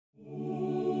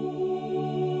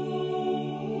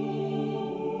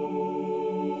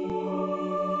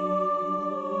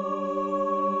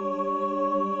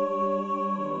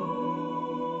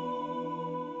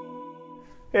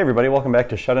Hey everybody, welcome back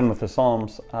to Shut In with the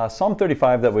Psalms. Psalm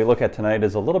 35 that we look at tonight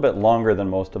is a little bit longer than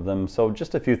most of them, so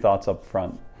just a few thoughts up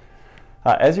front.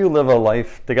 As you live a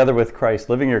life together with Christ,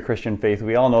 living your Christian faith,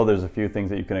 we all know there's a few things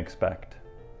that you can expect.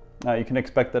 You can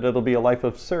expect that it'll be a life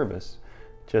of service,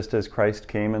 just as Christ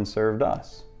came and served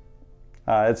us.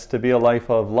 It's to be a life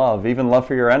of love, even love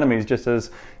for your enemies, just as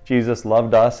Jesus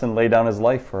loved us and laid down his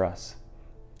life for us.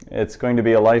 It's going to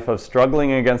be a life of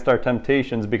struggling against our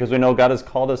temptations because we know God has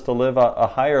called us to live a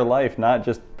higher life, not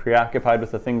just preoccupied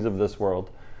with the things of this world.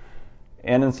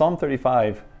 And in Psalm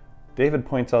 35, David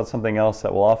points out something else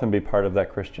that will often be part of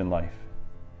that Christian life.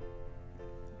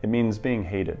 It means being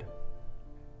hated.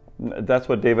 That's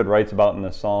what David writes about in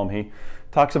this psalm. He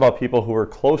talks about people who were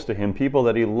close to him, people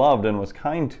that he loved and was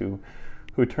kind to,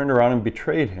 who turned around and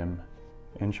betrayed him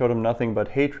and showed him nothing but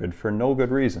hatred for no good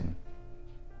reason.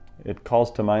 It calls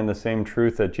to mind the same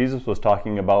truth that Jesus was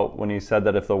talking about when he said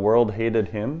that if the world hated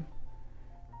him,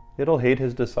 it'll hate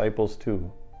his disciples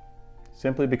too,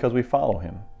 simply because we follow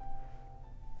him.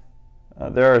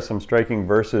 There are some striking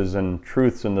verses and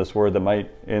truths in this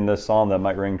psalm that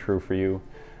might ring true for you.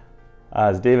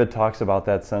 As David talks about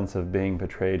that sense of being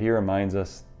betrayed, he reminds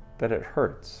us that it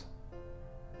hurts.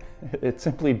 It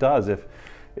simply does.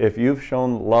 If you've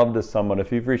shown love to someone, if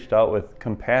you've reached out with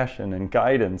compassion and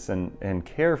guidance and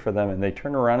care for them and they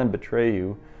turn around and betray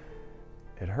you,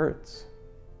 it hurts.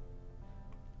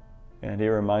 And he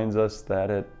reminds us that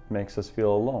it makes us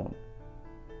feel alone.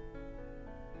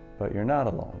 But you're not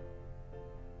alone.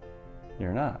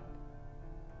 You're not.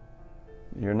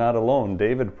 You're not alone.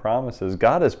 David promises,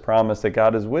 God has promised that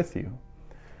God is with you.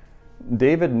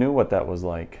 David knew what that was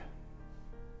like.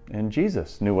 And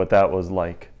Jesus knew what that was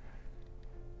like.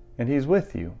 And he's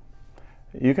with you.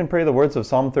 You can pray the words of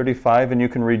Psalm 35 and you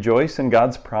can rejoice in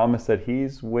God's promise that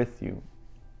he's with you.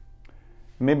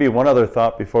 Maybe one other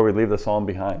thought before we leave the psalm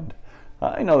behind.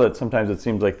 I know that sometimes it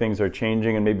seems like things are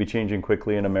changing and maybe changing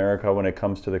quickly in America when it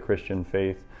comes to the Christian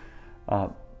faith.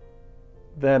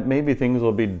 That maybe things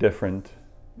will be different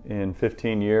in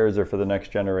 15 years or for the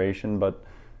next generation, but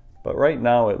right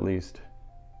now at least,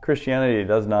 Christianity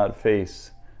does not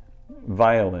face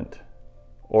violent,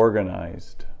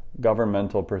 organized,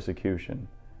 governmental persecution.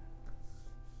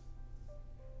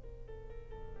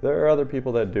 There are other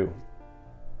people that do.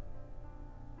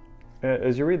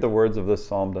 As you read the words of this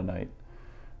psalm tonight,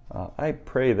 I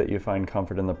pray that you find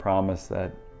comfort in the promise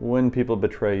that when people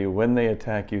betray you, when they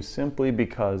attack you simply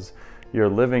because you're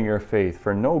living your faith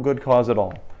for no good cause at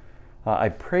all, I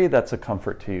pray that's a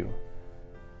comfort to you.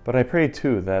 But I pray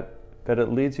too that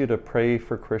it leads you to pray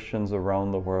for Christians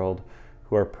around the world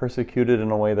who are persecuted in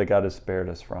a way that God has spared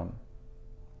us from.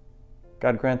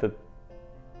 God grant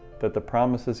that the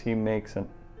promises he makes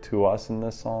to us in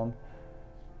this psalm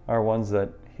are ones that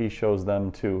he shows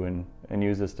them too and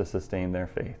uses to sustain their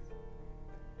faith.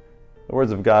 The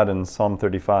words of God in Psalm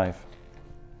 35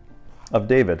 of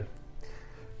David.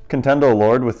 Contend, O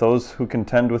Lord, with those who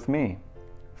contend with me.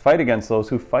 Fight against those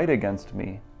who fight against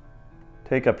me.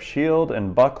 Take up shield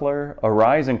and buckler.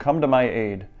 Arise and come to my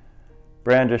aid.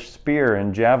 Brandish spear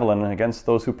and javelin against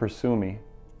those who pursue me.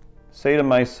 Say to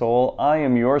my soul, I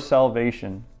am your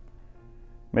salvation.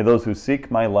 May those who seek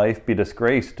my life be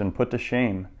disgraced and put to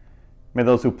shame. May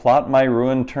those who plot my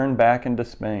ruin turn back in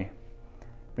dismay.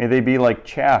 May they be like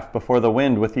chaff before the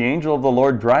wind, with the angel of the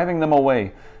Lord driving them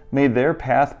away. May their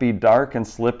path be dark and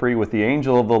slippery, with the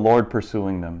angel of the Lord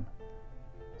pursuing them.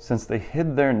 Since they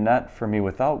hid their net for me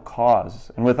without cause,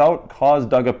 and without cause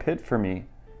dug a pit for me,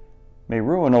 may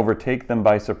ruin overtake them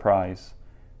by surprise.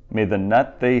 May the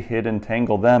net they hid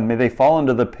entangle them. May they fall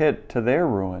into the pit to their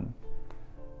ruin.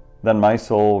 Then my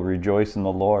soul will rejoice in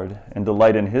the Lord and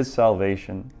delight in his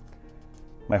salvation.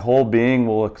 My whole being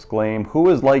will exclaim, who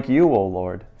is like you, O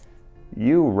Lord?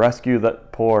 You rescue the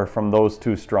poor from those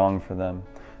too strong for them,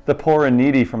 the poor and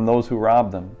needy from those who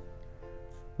rob them.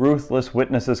 Ruthless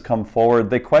witnesses come forward.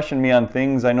 They question me on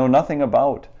things I know nothing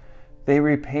about. They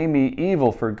repay me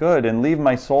evil for good and leave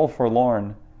my soul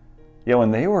forlorn. Yet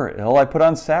when they were ill, I put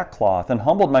on sackcloth and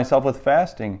humbled myself with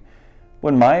fasting.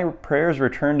 When my prayers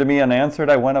returned to me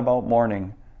unanswered, I went about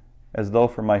mourning, as though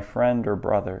for my friend or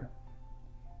brother.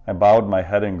 I bowed my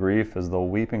head in grief as though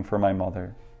weeping for my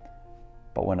mother.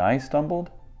 But when I stumbled,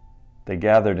 they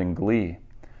gathered in glee.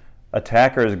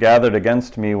 Attackers gathered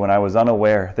against me when I was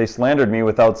unaware. They slandered me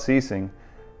without ceasing.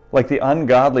 Like the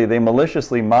ungodly, they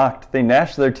maliciously mocked. They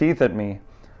gnashed their teeth at me.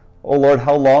 O Lord,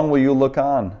 how long will you look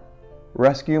on?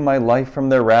 Rescue my life from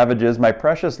their ravages, my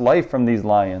precious life from these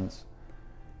lions.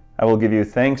 I will give you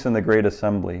thanks in the great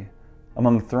assembly.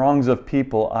 Among throngs of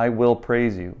people I will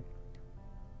praise you.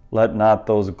 Let not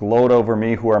those gloat over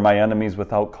me who are my enemies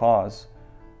without cause.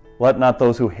 Let not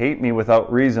those who hate me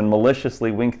without reason maliciously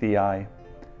wink the eye.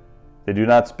 They do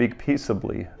not speak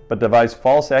peaceably, but devise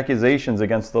false accusations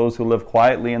against those who live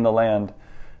quietly in the land.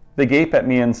 They gape at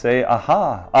me and say,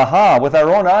 Aha, aha, with our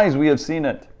own eyes we have seen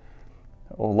it.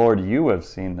 O Lord, you have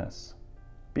seen this.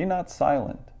 Be not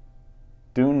silent.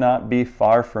 Do not be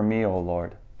far from me, O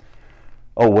Lord.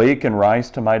 Awake and rise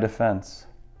to my defense.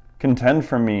 Contend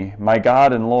for me, my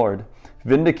God and Lord.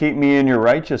 Vindicate me in your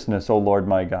righteousness, O Lord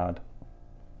my God.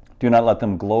 Do not let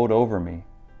them gloat over me.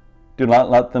 Do not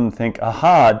let them think,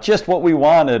 Aha, just what we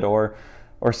wanted, or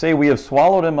say we have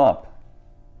swallowed him up.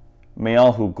 May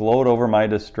all who gloat over my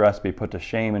distress be put to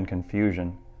shame and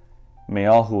confusion. May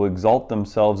all who exalt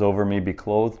themselves over me be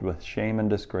clothed with shame and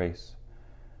disgrace.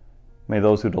 May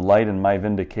those who delight in my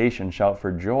vindication shout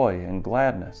for joy and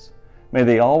gladness. May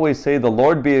they always say, The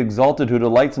Lord be exalted who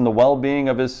delights in the well-being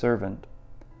of his servant.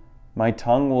 My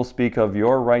tongue will speak of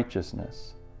your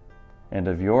righteousness and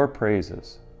of your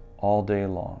praises all day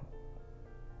long.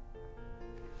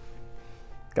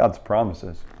 God's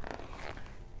promises.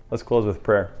 Let's close with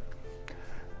prayer.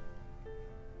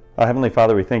 Heavenly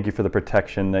Father, we thank you for the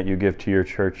protection that you give to your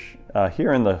church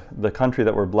here in the country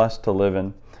that we're blessed to live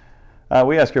in.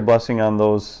 We ask your blessing on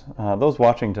those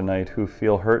watching tonight who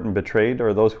feel hurt and betrayed,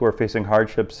 or those who are facing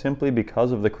hardships simply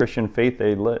because of the Christian faith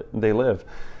they live.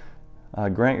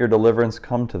 Grant your deliverance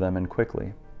come to them and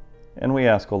quickly. And we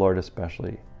ask, O Lord,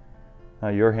 especially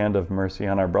your hand of mercy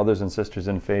on our brothers and sisters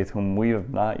in faith whom we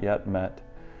have not yet met,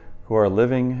 who are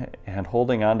living and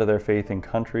holding on to their faith in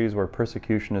countries where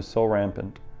persecution is so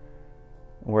rampant,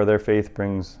 where their faith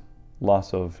brings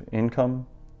loss of income,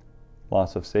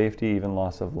 loss of safety, even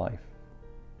loss of life.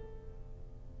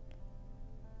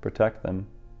 Protect them,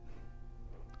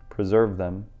 preserve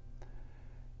them,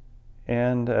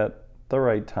 and at the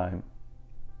right time,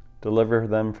 deliver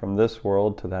them from this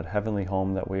world to that heavenly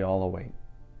home that we all await.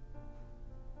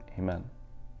 Amen.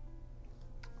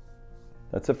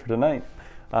 That's it for tonight.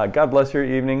 God bless your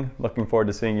evening. Looking forward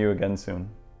to seeing you again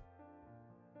soon.